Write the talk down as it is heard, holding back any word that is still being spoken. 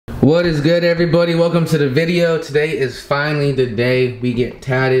What is good, everybody? Welcome to the video. Today is finally the day we get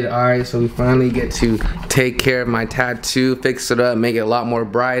tatted. Alright, so we finally get to take care of my tattoo, fix it up, make it a lot more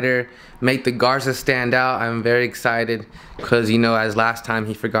brighter, make the Garza stand out. I'm very excited because, you know, as last time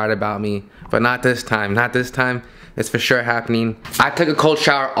he forgot about me, but not this time. Not this time. It's for sure happening. I took a cold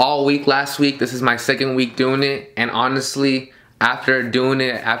shower all week last week. This is my second week doing it, and honestly, after doing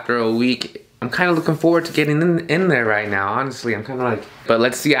it after a week, I'm kind of looking forward to getting in there right now. Honestly, I'm kind of like, but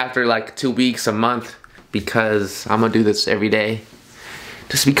let's see after like 2 weeks, a month, because I'm gonna do this every day.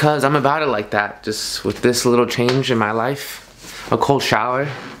 Just because I'm about it like that. Just with this little change in my life, a cold shower.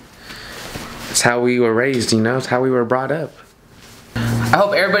 It's how we were raised, you know? It's how we were brought up. I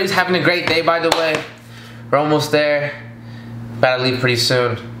hope everybody's having a great day, by the way. We're almost there. About to leave pretty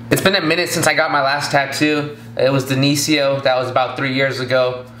soon. It's been a minute since I got my last tattoo. It was Denicio. That was about 3 years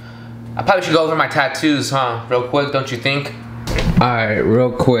ago. I probably should go over my tattoos, huh? Real quick, don't you think? Alright, real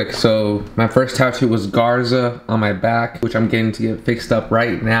quick. So, my first tattoo was Garza on my back, which I'm getting to get fixed up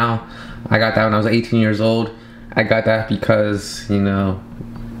right now. I got that when I was 18 years old. I got that because, you know,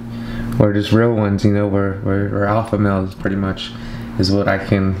 we're just real ones, you know, we're alpha males, pretty much, is what I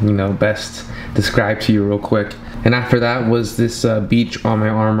can, you know, best describe to you real quick. And after that was this beach on my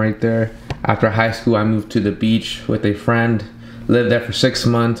arm right there. After high school, I moved to the beach with a friend. Lived there for 6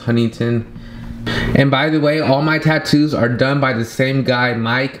 months, Huntington. And by the way, all my tattoos are done by the same guy,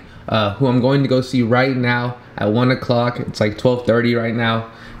 Mike, who I'm going to go see right now at 1 o'clock. It's like 12:30 right now.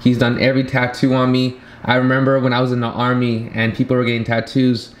 He's done every tattoo on me. I remember when I was in the army and people were getting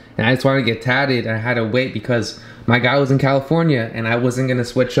tattoos and I just wanted to get tatted, and I had to wait because my guy was in California and I wasn't gonna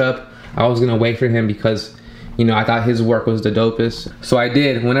switch up. I was gonna wait for him because, you know, I thought his work was the dopest. So I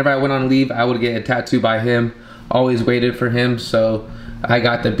did. Whenever I went on leave, I would get a tattoo by him. Always waited for him. So I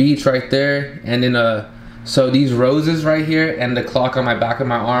got the beach right there, and then so these roses right here and the clock on my back of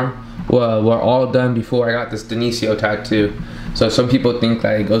my arm were all done before I got this Denicio tattoo. So some people think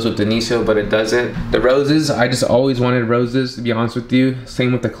that it goes with Denicio, but it doesn't. The roses, I just always wanted roses, to be honest with you.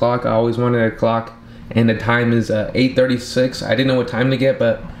 Same with the clock. I always wanted a clock, and the time is 8:36. I didn't know what time to get,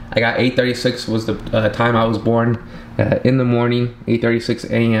 but I got 8:36 was the time I was born, in the morning, 8:36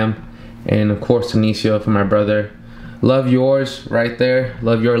 a.m. And of course, Denicio for my brother. Love yours right there.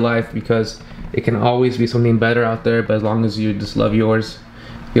 Love your life, because it can always be something better out there, but as long as you just love yours,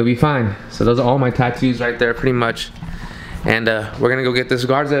 you'll be fine. So those are all my tattoos right there, pretty much. And we're gonna go get this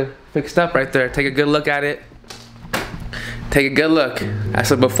Garza fixed up right there. Take a good look at it. Take a good look. I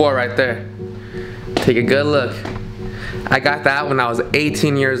said before right there. Take a good look. I got that when I was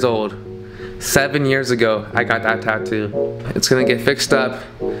 18 years old. 7 years ago, I got that tattoo. It's gonna get fixed up.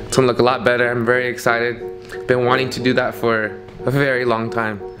 It's gonna look a lot better. I'm very excited. Been wanting to do that for a very long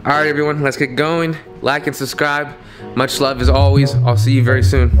time. All right, everyone, let's get going. Like and subscribe. Much love as always. I'll see you very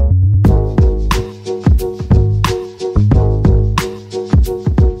soon.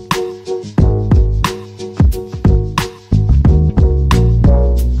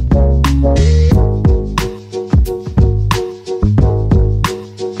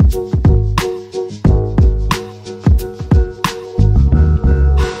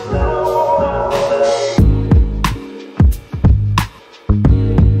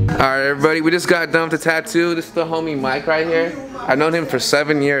 Alright, everybody, we just got done with the tattoo. This is the homie Mike right here. I've known him for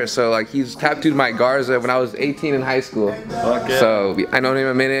 7 years, so like he's tattooed my Garza when I was 18 in high school. Okay. So I known him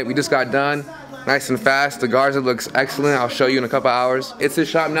a minute. We just got done, nice and fast. The Garza looks excellent. I'll show you in a couple hours. It's his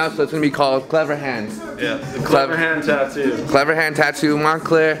shop now, so it's gonna be called Clever Hands. Yeah, the Clever Hand Tattoo. Clever Hand Tattoo,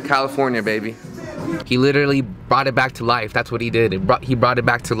 Montclair, California, baby. He literally brought it back to life. That's what he did. He brought it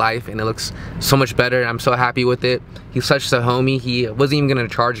back to life, and it looks so much better. I'm so happy with it. He's such a homie. He wasn't even gonna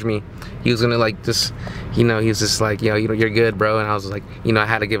charge me. He was gonna like just, you know, he was just like, yo, you're good, bro. And I was like, you know, I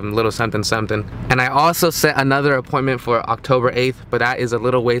had to give him a little something, something. And I also set another appointment for October 8th, but that is a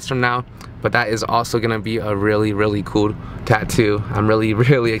little ways from now. But that is also gonna be a really, really cool tattoo. I'm really,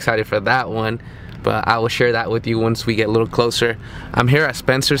 really excited for that one. But I will share that with you once we get a little closer. I'm here at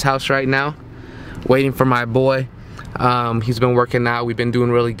Spencer's house right now, waiting for my boy. He's been working out. We've been doing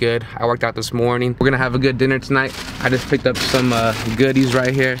really good. I worked out this morning. We're gonna have a good dinner tonight. I just picked up some goodies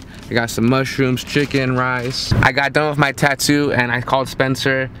right here. I got some mushrooms, chicken, rice. I got done with my tattoo and I called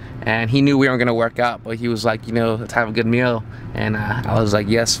Spencer, and he knew we weren't gonna work out, but he was like, you know, let's have a good meal. And I was like,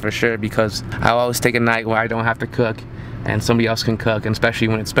 yes, for sure, because I always take a night where I don't have to cook and somebody else can cook, and especially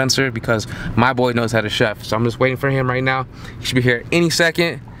when it's Spencer, because my boy knows how to chef. So I'm just waiting for him right now. He should be here any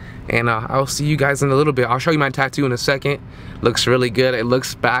second. And I'll see you guys in a little bit. I'll show you my tattoo in a second. Looks really good. It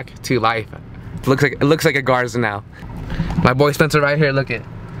looks back to life. It looks like a Garza now. My boy Spencer right here, look it.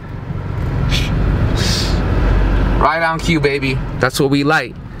 Right on cue, baby. That's what we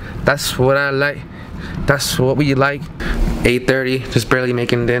like. That's what I like. That's what we like. 8:30, just barely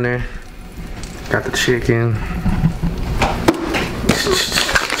making dinner. Got the chicken.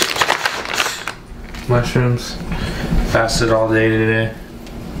 Mushrooms. Fasted all day today.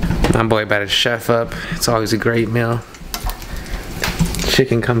 My boy about to chef up. It's always a great meal.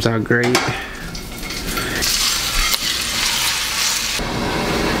 Chicken comes out great.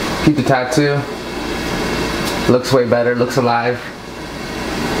 Keep the tattoo. Looks way better, looks alive.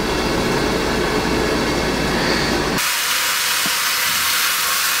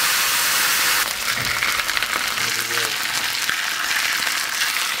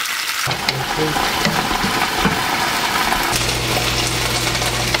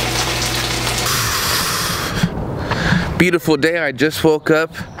 Beautiful day. I just woke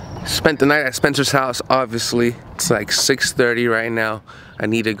up, spent the night at Spencer's house. Obviously it's like 6:30 right now. I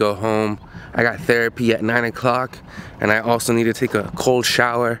need to go home. I got therapy at 9 o'clock, and I also need to take a cold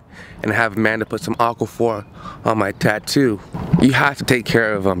shower and have Amanda put some Aquaphor on my tattoo. You have to take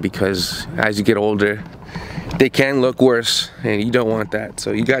care of them because as you get older they can look worse and you don't want that,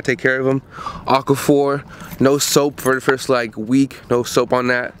 so you gotta take care of them. Aquaphor, no soap for the first like week, no soap on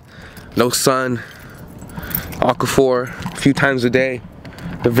that, no sun. Aquaphor a few times a day,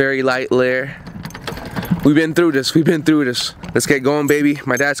 a very light layer. We've been through this, Let's get going, baby.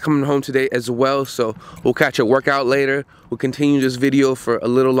 My dad's coming home today as well, so we'll catch a workout later. We'll continue this video for a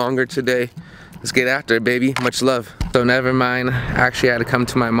little longer today. Let's get after it, baby. Much love. So never mind, actually I had to come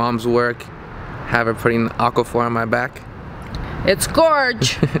to my mom's work, have her putting Aquaphor on my back. It's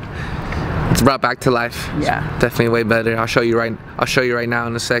gorge. It's brought back to life. Yeah. It's definitely way better. I'll show you right now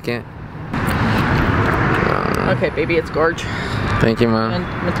in a second. Okay, baby, it's gorge. Thank you, Mom. I'm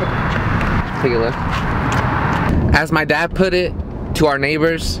gonna take a picture. Take a look. As my dad put it to our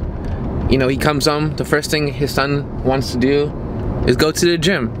neighbors, you know, he comes home, the first thing his son wants to do is go to the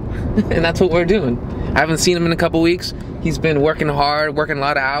gym. And that's what we're doing. I haven't seen him in a couple weeks. He's been working hard, working a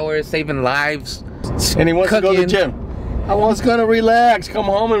lot of hours, saving lives. And he wants to go to the gym. I was gonna relax, come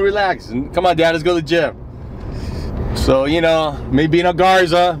home and relax. And come on, Dad, let's go to the gym. So, you know, me being a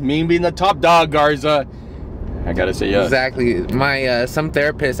Garza, me being the top dog Garza, I gotta say yes. Exactly. My some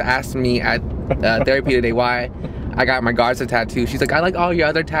therapist asked me at therapy today why I got my Garza tattoo. She's like, I like all your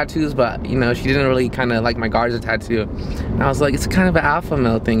other tattoos, but you know, she didn't really kind of like my Garza tattoo. And I was like, it's kind of an alpha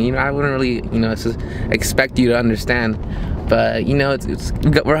male thing, you know. I wouldn't really, you know, expect you to understand. But you know,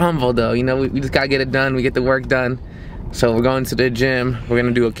 we're humble though. You know, we just gotta get it done. We get the work done. So we're going to the gym. We're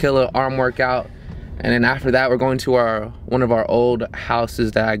gonna do a killer arm workout, and then after that, we're going to one of our old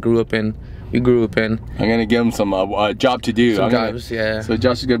houses that I grew up in. I'm gonna give him some job to do. Yeah. So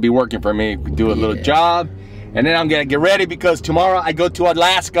Josh is gonna be working for me, do a little job, and then I'm gonna get ready because tomorrow I go to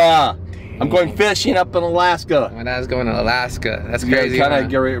Alaska. I'm going fishing up in Alaska. My dad's going to Alaska. That's crazy. Kind of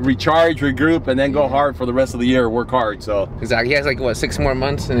get recharge, regroup, and then go hard for the rest of the year. Work hard. So exactly. He has like what, 6 more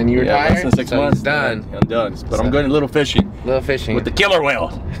months, and then you retire. Less than 6 months. Done. I'm done. But so, I'm going a little fishing. With the killer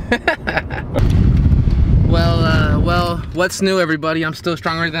whale. Well, what's new, everybody? I'm still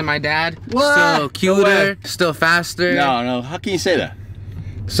stronger than my dad. What? Still cuter, still faster. No, how can you say that?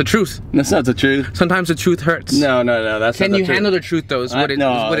 It's the truth. That's not the truth. Sometimes the truth hurts. No, that's not the truth. Can you handle the truth, though, is what it is.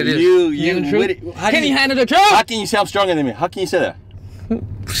 Can you handle the truth? How can you say I'm stronger than me? How can you say that?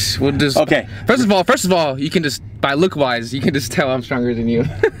 We'll just, okay. First of all, you can just, by look-wise, you can just tell I'm stronger than you.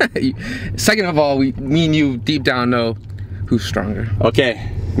 Second of all, me and you deep down know who's stronger. Okay.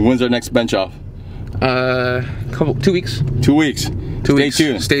 When's our next bench off? 2 weeks. 2 weeks. Stay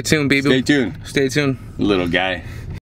tuned. Stay tuned, baby. Stay tuned. Stay tuned. Little guy.